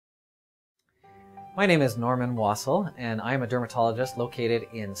My name is Norman Wasel, and I am a dermatologist located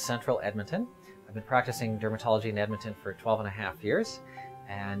in central Edmonton. I've been practicing dermatology in Edmonton for 12.5 years,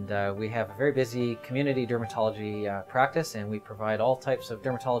 and we have a very busy community dermatology practice, and we provide all types of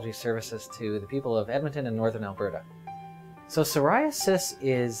dermatology services to the people of Edmonton and northern Alberta. So psoriasis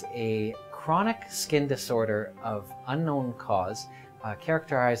is a chronic skin disorder of unknown cause,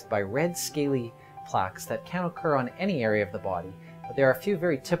 characterized by red scaly plaques that can occur on any area of the body. But there are a few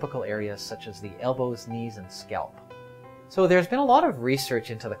very typical areas such as the elbows, knees, and scalp. So there's been a lot of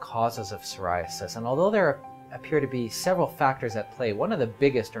research into the causes of psoriasis, and although there appear to be several factors at play, one of the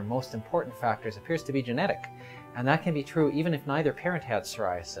biggest or most important factors appears to be genetic, and that can be true even if neither parent had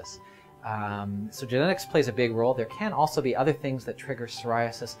psoriasis. So genetics plays a big role. There can also be other things that trigger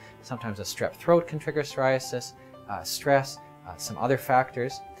psoriasis. Sometimes a strep throat can trigger psoriasis, stress, some other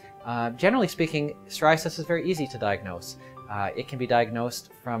factors. Generally speaking, psoriasis is very easy to diagnose. It can be diagnosed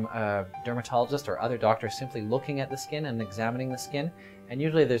from a dermatologist or other doctors simply looking at the skin and examining the skin, and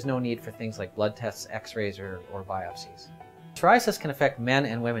usually there's no need for things like blood tests, x-rays, or biopsies. Psoriasis can affect men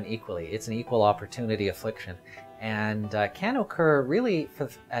and women equally. It's an equal opportunity affliction and can occur really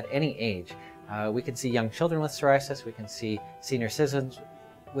at any age. We can see young children with psoriasis, we can see senior citizens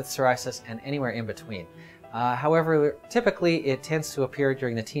with psoriasis, and anywhere in between. However, typically it tends to appear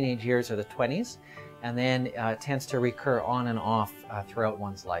during the teenage years or the 20s, and then tends to recur on and off throughout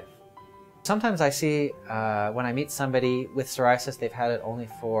one's life. Sometimes I see when I meet somebody with psoriasis, they've had it only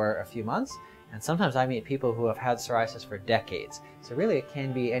for a few months, and sometimes I meet people who have had psoriasis for decades. So really it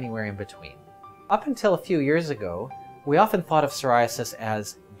can be anywhere in between. Up until a few years ago, we often thought of psoriasis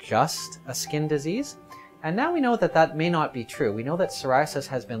as just a skin disease, and now we know that that may not be true. We know that psoriasis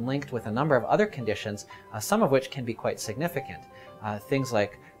has been linked with a number of other conditions, some of which can be quite significant. Things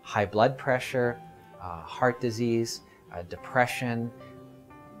like high blood pressure, heart disease, depression,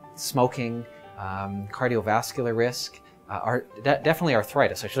 smoking, cardiovascular risk, definitely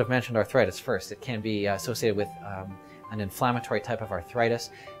arthritis. I should have mentioned arthritis first. It can be associated with an inflammatory type of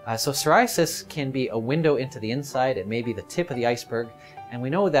arthritis. So psoriasis can be a window into the inside. It may be the tip of the iceberg. And we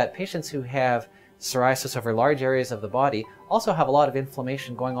know that patients who have psoriasis over large areas of the body also have a lot of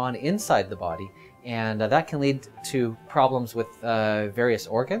inflammation going on inside the body. And that can lead to problems with various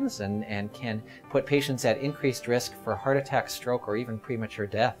organs and can put patients at increased risk for heart attack, stroke, or even premature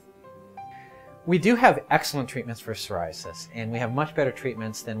death. We do have excellent treatments for psoriasis, and we have much better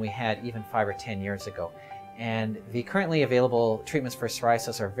treatments than we had even 5 or 10 years ago. And the currently available treatments for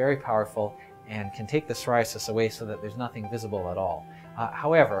psoriasis are very powerful and can take the psoriasis away so that there's nothing visible at all.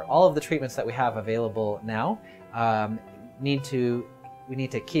 However, all of the treatments that we have available now, we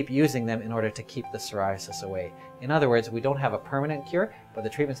need to keep using them in order to keep the psoriasis away. In other words, we don't have a permanent cure, but the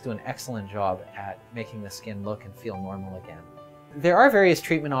treatments do an excellent job at making the skin look and feel normal again. There are various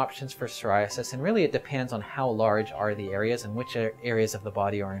treatment options for psoriasis, and really it depends on how large are the areas and which areas of the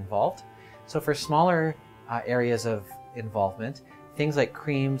body are involved. So for smaller areas of involvement, things like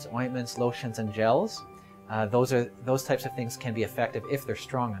creams, ointments, lotions, and gels, those types of things can be effective if they're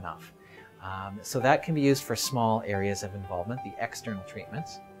strong enough. So that can be used for small areas of involvement, the external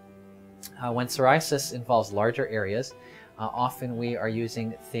treatments. When psoriasis involves larger areas, often we are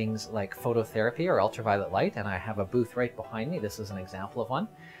using things like phototherapy or ultraviolet light, and I have a booth right behind me. This is an example of one.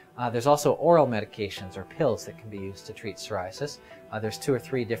 There's also oral medications or pills that can be used to treat psoriasis. There's 2 or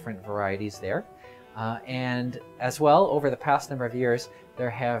 3 different varieties there. And as well, over the past number of years, there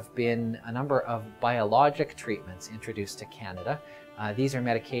have been a number of biologic treatments introduced to Canada. These are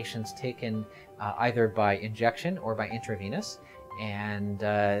medications taken either by injection or by intravenous, and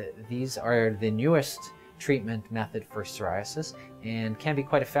these are the newest treatment method for psoriasis and can be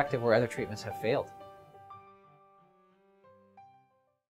quite effective where other treatments have failed.